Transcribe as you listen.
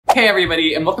Hey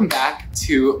everybody, and welcome back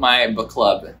to my book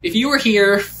club. If you were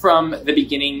here from the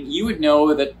beginning, you would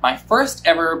know that my first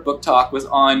ever book talk was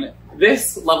on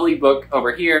this lovely book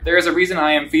over here. There is a reason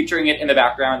I am featuring it in the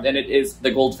background, and it is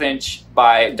The Goldfinch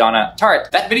by Donna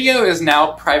Tartt. That video is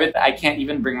now private. I can't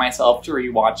even bring myself to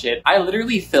rewatch it. I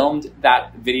literally filmed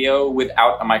that video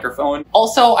without a microphone.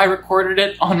 Also, I recorded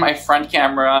it on my front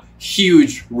camera.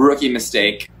 Huge rookie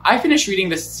mistake. I finished reading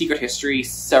The Secret History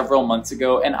several months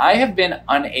ago, and I have been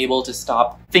unable to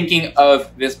stop thinking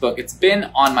of this book. It's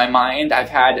been on my mind. I've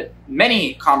had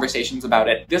many conversations about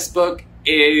it. This book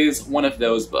is one of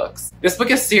those books. This book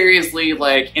is seriously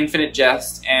like Infinite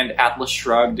Jest and Atlas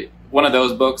Shrugged, one of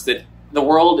those books that the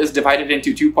world is divided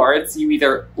into two parts. You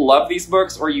either love these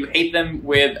books or you hate them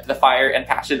with the fire and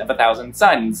passion of 1,000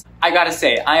 suns. I gotta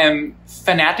say, I am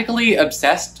fanatically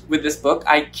obsessed with this book.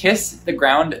 I kiss the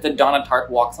ground that Donna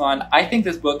Tartt walks on. I think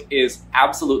this book is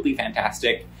absolutely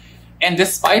fantastic. And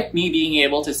despite me being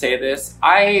able to say this,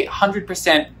 I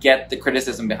 100% get the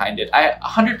criticism behind it. I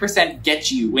 100%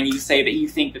 get you when you say that you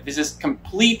think that this is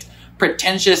complete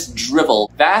pretentious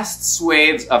drivel. Vast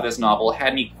swathes of this novel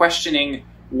had me questioning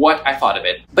what I thought of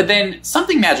it. But then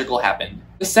something magical happened.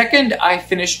 The second I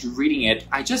finished reading it,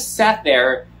 I just sat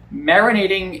there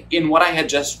marinating in what I had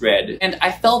just read, and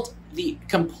I felt the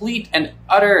complete and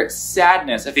utter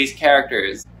sadness of these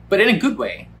characters, but in a good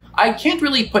way. I can't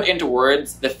really put into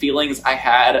words the feelings I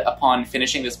had upon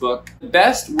finishing this book. The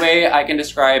best way I can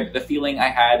describe the feeling I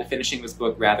had finishing this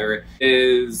book, rather,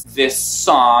 is this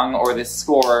song, or this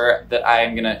score, that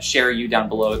I'm gonna share you down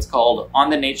below. It's called On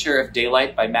the Nature of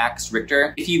Daylight by Max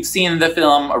Richter. If you've seen the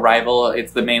film Arrival,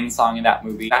 it's the main song in that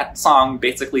movie. That song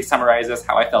basically summarizes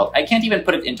how I felt. I can't even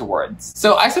put it into words.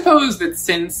 So I suppose that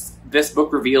since this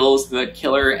book reveals the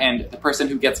killer and the person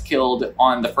who gets killed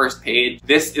on the first page,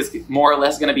 this is more or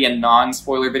less going to be a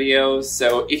non-spoiler video.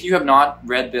 So if you have not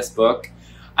read this book,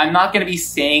 I'm not going to be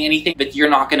saying anything that you're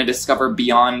not going to discover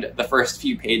beyond the first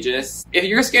few pages. If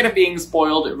you're scared of being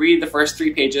spoiled, read the first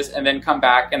 3 pages and then come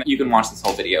back and you can watch this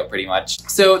whole video pretty much.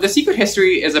 So The Secret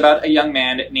History is about a young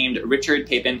man named Richard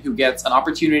Papin who gets an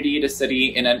opportunity to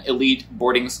study in an elite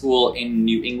boarding school in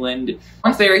New England.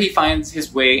 Once there, he finds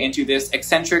his way into this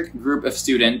eccentric group of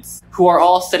students who are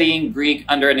all studying Greek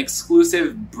under an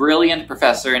exclusive, brilliant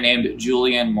professor named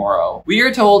Julian Morrow. We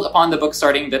are told upon the book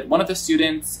starting that one of the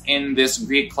students in this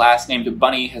Greek class named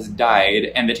Bunny has died,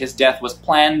 and that his death was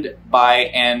planned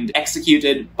by and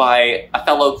executed by a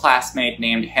fellow classmate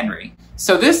named Henry.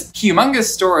 So this humongous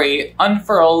story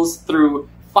unfurls through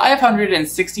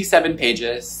 567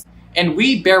 pages, and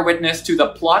we bear witness to the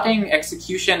plotting,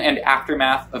 execution, and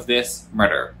aftermath of this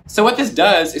murder. So what this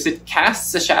does is it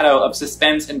casts a shadow of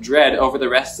suspense and dread over the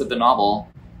rest of the novel.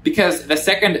 Because the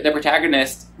second the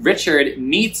protagonist, Richard,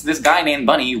 meets this guy named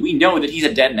Bunny, we know that he's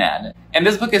a dead man. And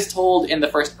this book is told in the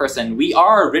first person. We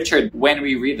are Richard when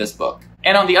we read this book.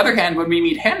 And on the other hand, when we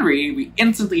meet Henry, we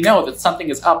instantly know that something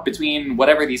is up between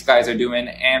whatever these guys are doing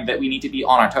and that we need to be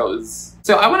on our toes.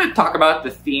 So I want to talk about the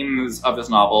themes of this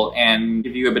novel and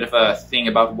give you a bit of a thing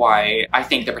about why I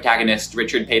think the protagonist,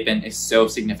 Richard Papin, is so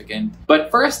significant.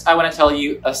 But first, I want to tell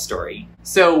you a story.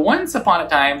 So once upon a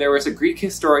time, there was a Greek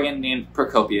historian named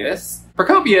Procopius.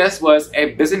 Procopius was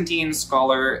a Byzantine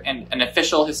scholar and an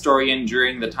official historian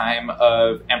during the time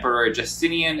of Emperor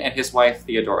Justinian and his wife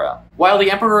Theodora. While the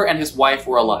emperor and his wife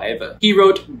were alive, he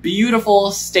wrote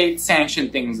beautiful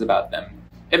state-sanctioned things about them.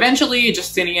 Eventually,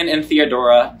 Justinian and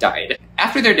Theodora died.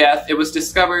 After their death, it was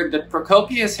discovered that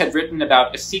Procopius had written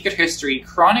about a secret history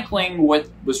chronicling what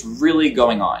was really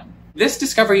going on. This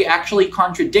discovery actually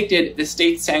contradicted the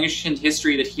state-sanctioned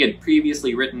history that he had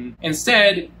previously written.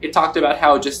 Instead, it talked about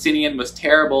how Justinian was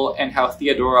terrible and how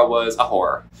Theodora was a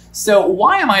whore. So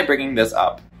why am I bringing this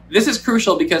up? This is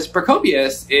crucial because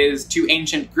Procopius is to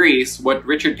ancient Greece what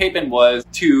Richard Papin was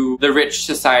to the rich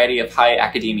society of high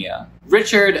academia.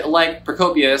 Richard, like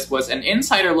Procopius, was an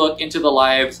insider look into the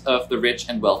lives of the rich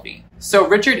and wealthy. So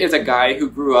Richard is a guy who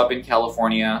grew up in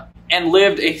California and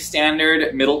lived a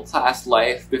standard middle-class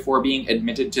life before being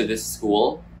admitted to this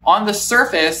school. On the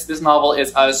surface, this novel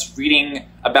is us reading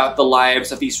about the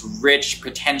lives of these rich,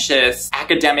 pretentious,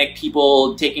 academic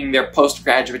people taking their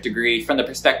postgraduate degree from the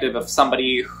perspective of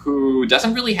somebody who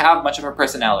doesn't really have much of a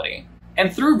personality.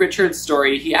 And through Richard's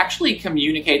story, he actually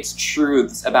communicates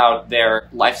truths about their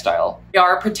lifestyle. They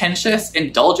are pretentious,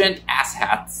 indulgent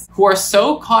asshats who are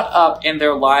so caught up in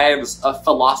their lives of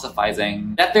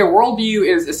philosophizing that their worldview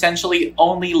is essentially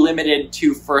only limited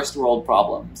to first world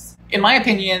problems. In my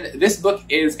opinion, this book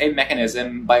is a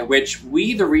mechanism by which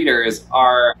we, the readers,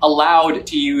 are allowed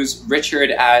to use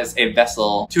Richard as a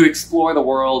vessel to explore the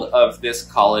world of this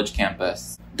college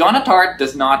campus. Donna Tartt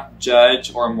does not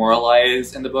judge or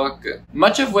moralize in the book.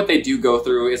 Much of what they do go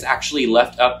through is actually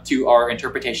left up to our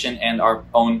interpretation and our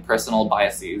own personal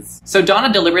biases. So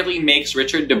Donna deliberately makes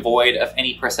Richard devoid of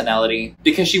any personality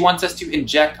because she wants us to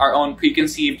inject our own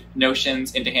preconceived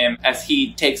notions into him as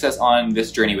he takes us on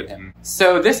this journey with him.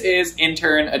 So this is, in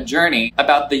turn, a journey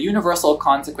about the universal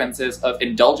consequences of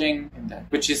indulging in that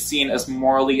which is seen as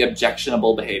morally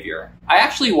objectionable behavior. I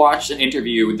actually watched an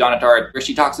interview with Donna Tartt where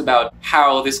she talks about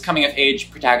how this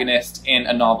coming-of-age protagonist in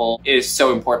a novel is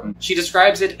so important. She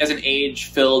describes it as an age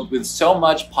filled with so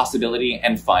much possibility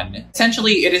and fun.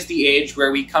 Essentially, it is the age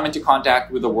where we come into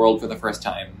contact with the world for the first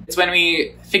time. It's when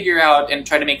we figure out and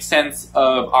try to make sense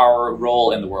of our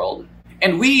role in the world.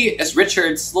 And we, as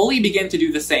Richard, slowly begin to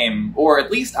do the same, or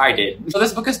at least I did. So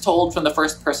this book is told from the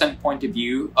first-person point of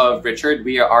view of Richard.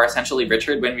 We are essentially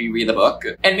Richard when we read the book.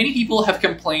 And many people have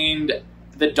complained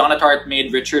that Donna Tartt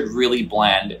made Richard really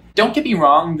bland. Don't get me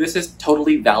wrong, this is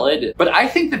totally valid, but I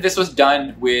think that this was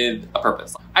done with a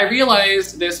purpose. I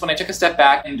realized this when I took a step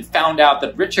back and found out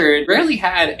that Richard rarely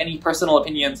had any personal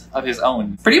opinions of his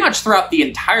own, pretty much throughout the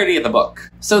entirety of the book.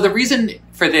 So the reason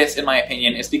for this, in my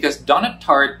opinion, is because Donna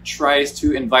Tartt tries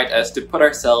to invite us to put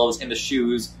ourselves in the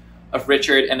shoes of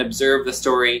Richard and observe the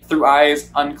story through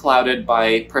eyes unclouded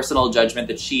by personal judgment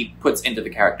that she puts into the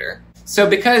character. So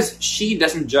because she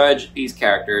doesn't judge these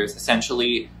characters,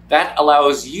 essentially, that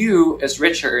allows you, as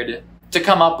Richard, to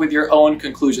come up with your own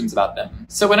conclusions about them.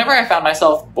 So whenever I found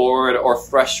myself bored or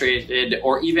frustrated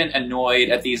or even annoyed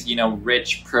at these,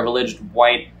 rich, privileged,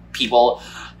 white people,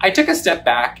 I took a step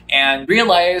back and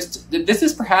realized that this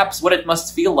is perhaps what it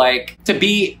must feel like to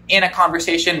be in a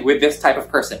conversation with this type of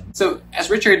person. So as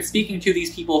Richard speaking to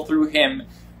these people through him,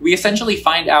 we essentially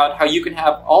find out how you can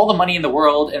have all the money in the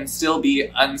world and still be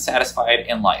unsatisfied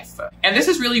in life. And this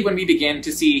is really when we begin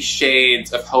to see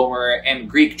shades of Homer and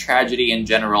Greek tragedy in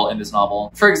general in this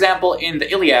novel. For example, in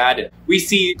the Iliad, we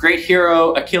see great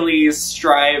hero Achilles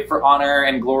strive for honor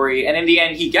and glory, and in the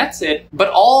end he gets it, but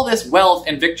all this wealth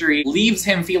and victory leaves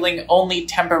him feeling only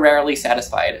temporarily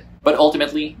satisfied, but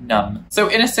ultimately numb. So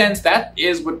in a sense, that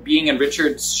is what being in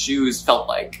Richard's shoes felt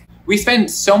like. We spend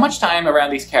so much time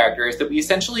around these characters that we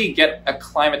essentially get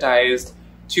acclimatized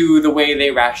to the way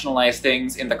they rationalize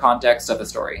things in the context of the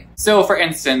story. So for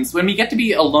instance, when we get to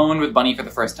be alone with Bunny for the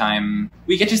first time,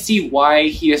 we get to see why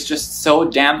he is just so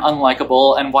damn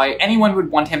unlikable and why anyone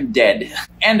would want him dead.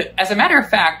 And as a matter of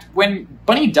fact, when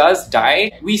Bunny does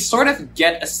die, we sort of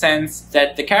get a sense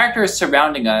that the characters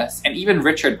surrounding us, and even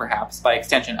Richard perhaps, by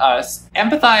extension us,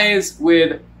 empathize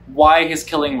with why his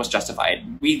killing was justified.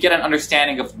 We get an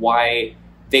understanding of why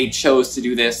they chose to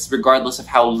do this, regardless of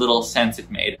how little sense it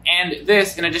made. And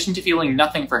this, in addition to feeling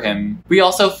nothing for him, we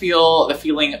also feel the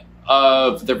feeling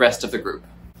of the rest of the group.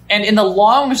 And in the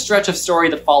long stretch of story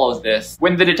that follows this,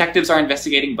 when the detectives are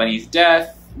investigating Bunny's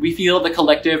death, we feel the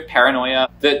collective paranoia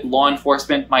that law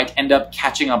enforcement might end up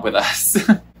catching up with us.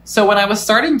 So when I was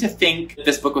starting to think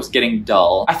this book was getting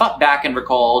dull, I thought back and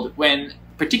recalled when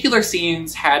particular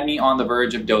scenes had me on the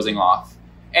verge of dozing off.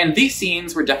 And these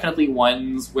scenes were definitely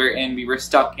ones wherein we were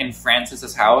stuck in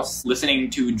Francis's house,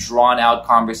 listening to drawn-out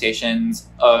conversations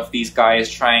of these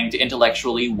guys trying to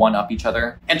intellectually one-up each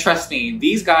other. And trust me,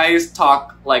 these guys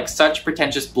talk like such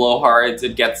pretentious blowhards,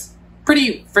 it gets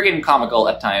pretty friggin' comical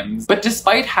at times. But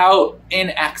despite how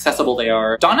inaccessible they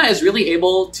are, Donna is really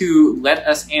able to let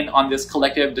us in on this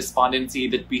collective despondency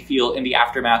that we feel in the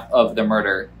aftermath of the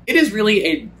murder. It is really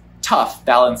a tough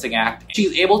balancing act.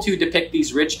 She's able to depict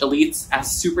these rich elites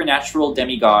as supernatural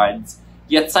demigods,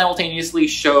 yet simultaneously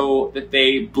show that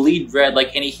they bleed red like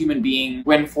any human being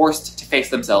when forced to face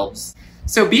themselves.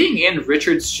 So being in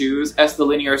Richard's shoes as the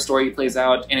linear story plays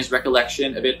out in his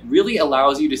recollection of it really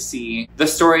allows you to see the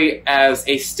story as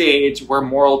a stage where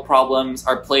moral problems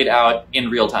are played out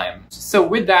in real time. So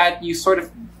with that, you sort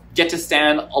of get to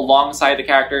stand alongside the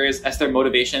characters as their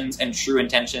motivations and true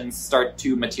intentions start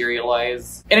to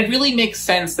materialize. And it really makes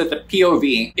sense that the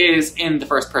POV is in the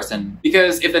first person,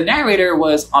 because if the narrator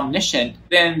was omniscient,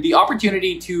 then the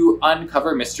opportunity to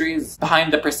uncover mysteries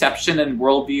behind the perception and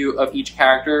worldview of each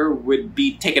character would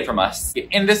be taken from us.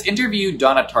 In this interview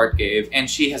Donna Tartt gave, and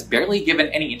she has barely given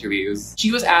any interviews, she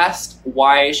was asked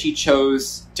why she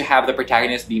chose to have the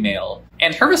protagonist be male.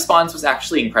 And her response was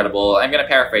actually incredible. I'm going to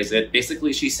paraphrase it.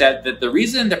 Basically, she said that the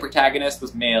reason the protagonist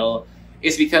was male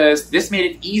is because this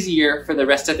made it easier for the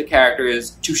rest of the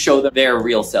characters to show them their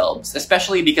real selves,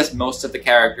 especially because most of the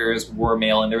characters were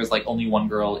male and there was like only one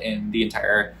girl in the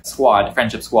entire squad,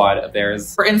 friendship squad of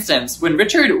theirs. For instance, when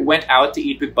Richard went out to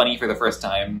eat with Bunny for the first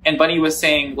time, and Bunny was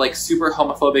saying like super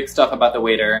homophobic stuff about the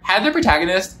waiter, had the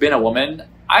protagonist been a woman,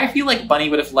 I feel like Bunny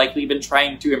would have likely been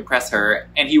trying to impress her,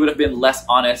 and he would have been less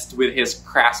honest with his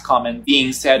crass comment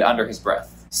being said under his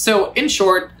breath. So, in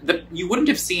short, you wouldn't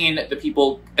have seen the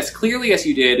people as clearly as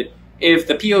you did if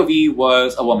the POV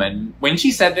was a woman. When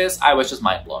she said this, I was just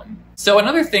mind blown. So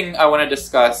another thing I want to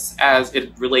discuss as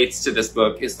it relates to this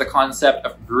book is the concept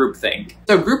of groupthink.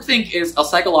 So groupthink is a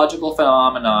psychological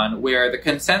phenomenon where the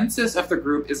consensus of the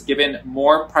group is given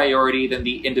more priority than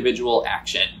the individual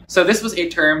action. So this was a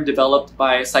term developed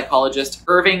by psychologist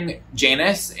Irving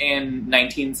Janis in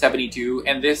 1972,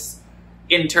 and this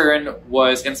in turn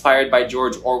was inspired by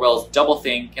George Orwell's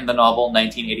Doublethink in the novel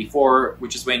 1984,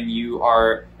 which is when you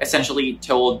are essentially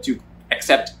told to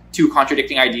accept two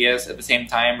contradicting ideas at the same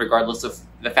time, regardless of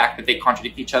the fact that they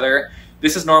contradict each other.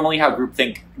 This is normally how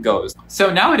groupthink goes.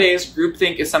 So nowadays,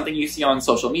 groupthink is something you see on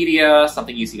social media,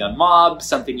 something you see on mobs,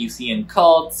 something you see in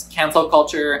cults, cancel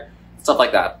culture, stuff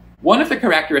like that. One of the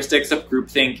characteristics of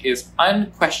groupthink is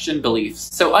unquestioned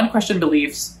beliefs. So unquestioned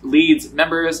beliefs leads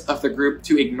members of the group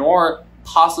to ignore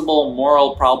possible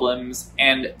moral problems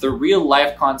and the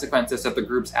real-life consequences of the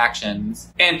group's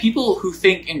actions. And people who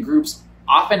think in groups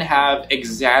often have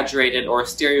exaggerated or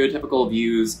stereotypical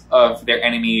views of their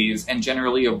enemies and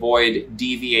generally avoid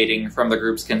deviating from the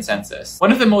group's consensus.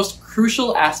 One of the most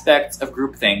crucial aspects of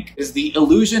groupthink is the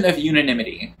illusion of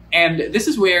unanimity. And this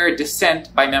is where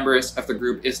dissent by members of the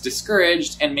group is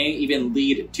discouraged and may even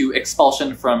lead to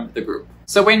expulsion from the group.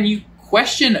 So when you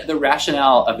question the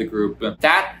rationale of the group,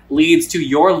 that leads to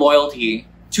your loyalty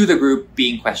to the group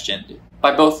being questioned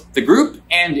by both the group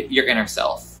and your inner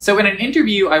self. So in an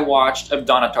interview I watched of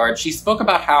Donna Tartt, she spoke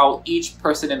about how each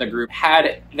person in the group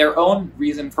had their own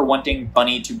reason for wanting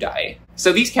Bunny to die.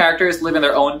 So these characters live in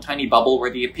their own tiny bubble where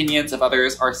the opinions of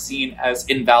others are seen as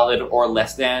invalid or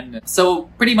less than. So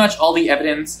pretty much all the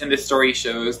evidence in this story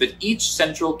shows that each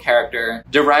central character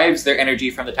derives their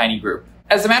energy from the tiny group.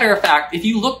 As a matter of fact, if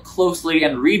you look closely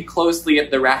and read closely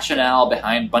at the rationale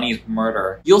behind Bunny's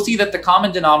murder, you'll see that the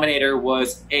common denominator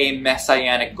was a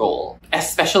messianic goal,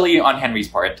 especially on Henry's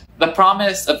part. The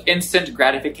promise of instant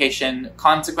gratification,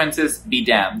 consequences be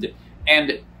damned,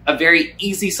 and a very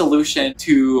easy solution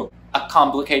to a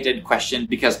complicated question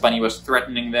because Bunny was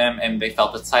threatening them and they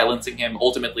felt that silencing him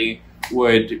ultimately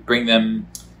would bring them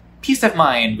peace of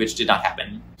mind, which did not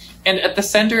happen. And at the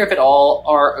center of it all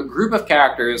are a group of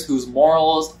characters whose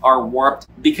morals are warped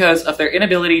because of their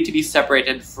inability to be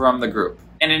separated from the group.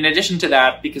 And in addition to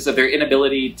that, because of their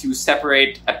inability to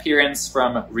separate appearance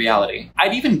from reality.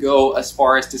 I'd even go as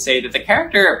far as to say that the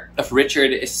character of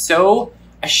Richard is so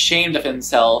ashamed of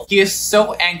himself. He is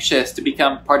so anxious to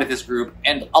become part of this group,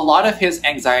 and a lot of his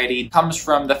anxiety comes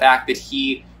from the fact that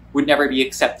he would never be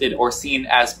accepted or seen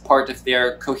as part of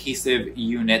their cohesive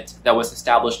unit that was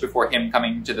established before him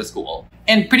coming to the school.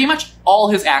 And pretty much all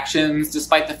his actions,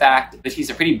 despite the fact that he's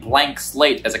a pretty blank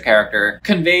slate as a character,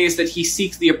 conveys that he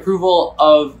seeks the approval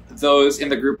of those in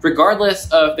the group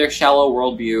regardless of their shallow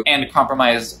worldview and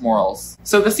compromised morals.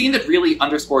 So the scene that really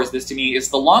underscores this to me is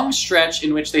the long stretch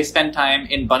in which they spend time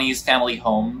in Bunny's family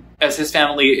home as his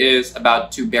family is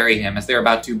about to bury him, as they're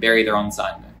about to bury their own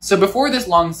son. So before this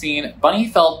long scene, Bunny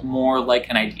felt more like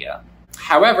an idea.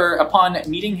 However, upon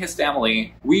meeting his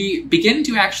family, we begin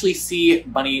to actually see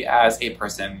Bunny as a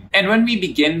person. And when we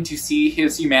begin to see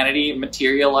his humanity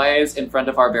materialize in front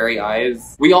of our very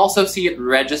eyes, we also see it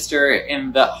register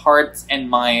in the hearts and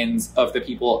minds of the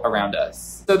people around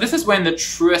us. So this is when the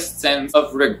truest sense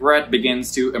of regret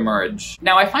begins to emerge.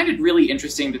 Now, I find it really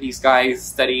interesting that these guys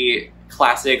study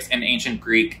classics and ancient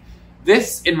Greek.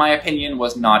 This, in my opinion,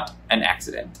 was not an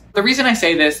accident. The reason I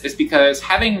say this is because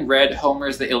having read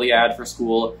Homer's The Iliad for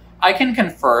school, I can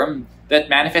confirm that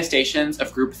manifestations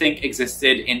of groupthink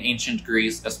existed in ancient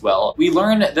Greece as well. We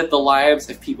learn that the lives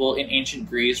of people in ancient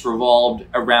Greece revolved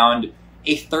around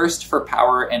a thirst for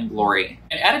power and glory.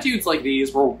 And attitudes like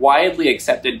these were widely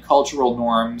accepted cultural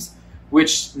norms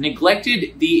which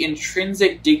neglected the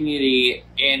intrinsic dignity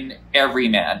in every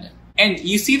man. And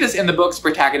you see this in the book's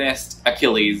protagonist,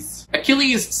 Achilles.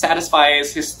 Achilles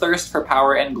satisfies his thirst for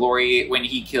power and glory when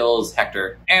he kills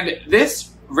Hector. And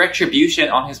this retribution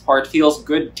on his part feels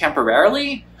good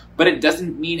temporarily, but it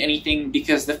doesn't mean anything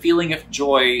because the feeling of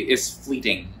joy is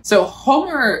fleeting. So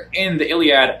Homer in the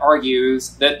Iliad argues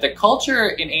that the culture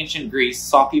in ancient Greece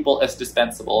saw people as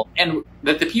dispensable, and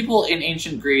that the people in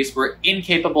ancient Greece were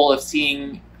incapable of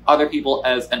seeing other people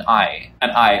as a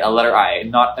letter I,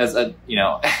 not as a,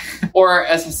 or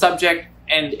as a subject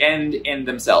and end in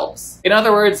themselves. In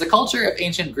other words, the culture of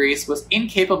ancient Greece was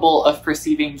incapable of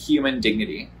perceiving human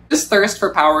dignity. This thirst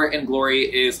for power and glory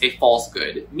is a false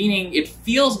good, meaning it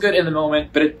feels good in the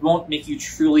moment, but it won't make you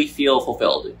truly feel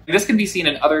fulfilled. This can be seen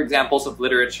in other examples of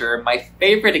literature, my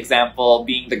favorite example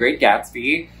being The Great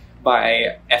Gatsby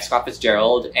by F. Scott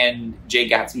Fitzgerald, and Jay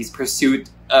Gatsby's pursuit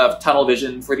of tunnel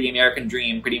vision for the American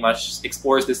dream pretty much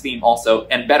explores this theme also,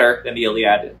 and better than the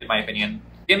Iliad, in my opinion.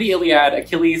 In the Iliad,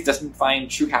 Achilles doesn't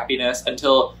find true happiness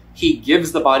until he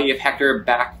gives the body of Hector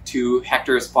back to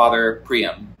Hector's father,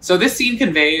 Priam. So this scene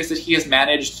conveys that he has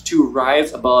managed to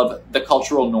rise above the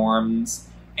cultural norms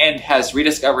and has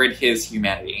rediscovered his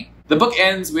humanity. The book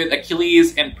ends with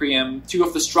Achilles and Priam, two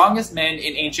of the strongest men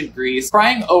in ancient Greece,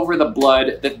 crying over the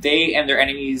blood that they and their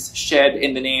enemies shed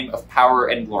in the name of power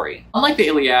and glory. Unlike the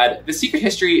Iliad, the secret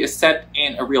history is set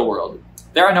in a real world.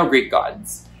 There are no Greek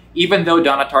gods. Even though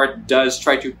Donna Tartt does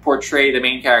try to portray the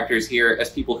main characters here as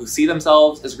people who see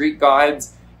themselves as Greek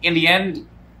gods, in the end,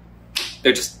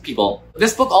 they're just people.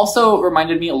 This book also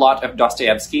reminded me a lot of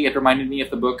Dostoevsky. It reminded me of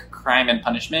the book Crime and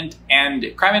Punishment, and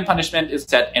Crime and Punishment is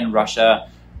set in Russia,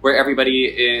 where everybody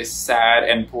is sad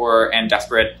and poor and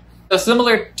desperate. So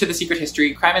similar to The Secret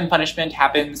History, Crime and Punishment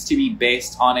happens to be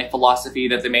based on a philosophy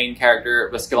that the main character,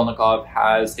 Raskolnikov,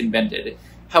 has invented.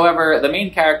 However, the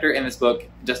main character in this book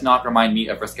does not remind me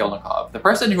of Raskolnikov. The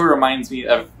person who reminds me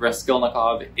of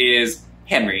Raskolnikov is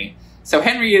Henry. So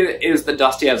Henry is the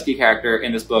Dostoevsky character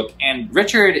in this book, and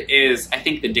Richard is, I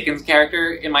think, the Dickens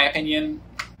character, in my opinion.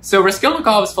 So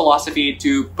Raskolnikov's philosophy,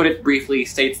 to put it briefly,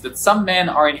 states that some men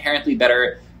are inherently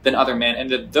better than other men,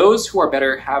 and that those who are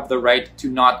better have the right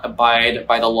to not abide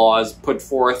by the laws put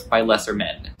forth by lesser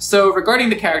men. So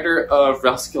regarding the character of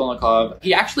Raskolnikov,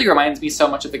 he actually reminds me so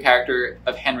much of the character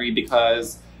of Henry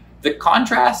because the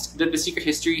contrast that The Secret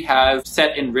History has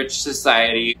set in rich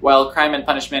society, while Crime and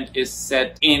Punishment is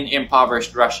set in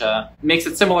impoverished Russia, makes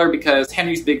it similar because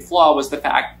Henry's big flaw was the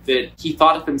fact that he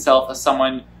thought of himself as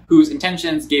someone whose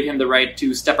intentions gave him the right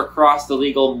to step across the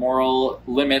legal moral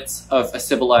limits of a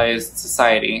civilized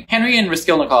society. Henry and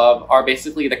Raskolnikov are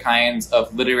basically the kinds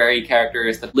of literary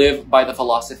characters that live by the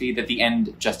philosophy that the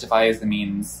end justifies the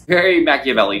means. Very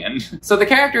Machiavellian. So the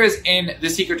characters in The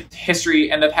Secret History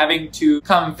end up having to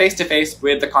come face to face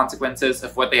with the consequences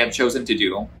of what they have chosen to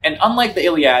do. And unlike the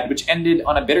Iliad, which ended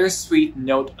on a bittersweet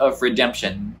note of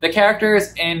redemption, the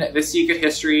characters in The Secret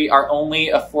History are only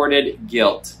afforded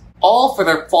guilt. All for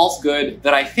their false good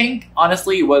that I think,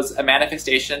 honestly, was a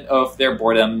manifestation of their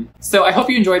boredom. So I hope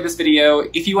you enjoyed this video.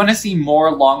 If you want to see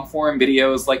more long-form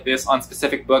videos like this on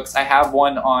specific books, I have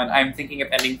one on I'm Thinking of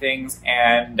Ending Things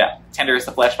and Tender as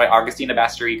the Flesh by Agustina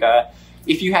Bastarrica.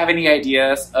 If you have any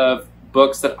ideas of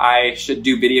books that I should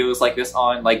do videos like this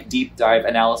on, like deep dive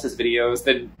analysis videos,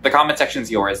 then the comment section's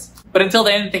yours. But until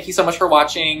then, thank you so much for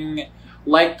watching.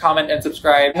 Like, comment, and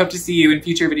subscribe. I hope to see you in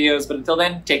future videos, but until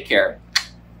then, take care.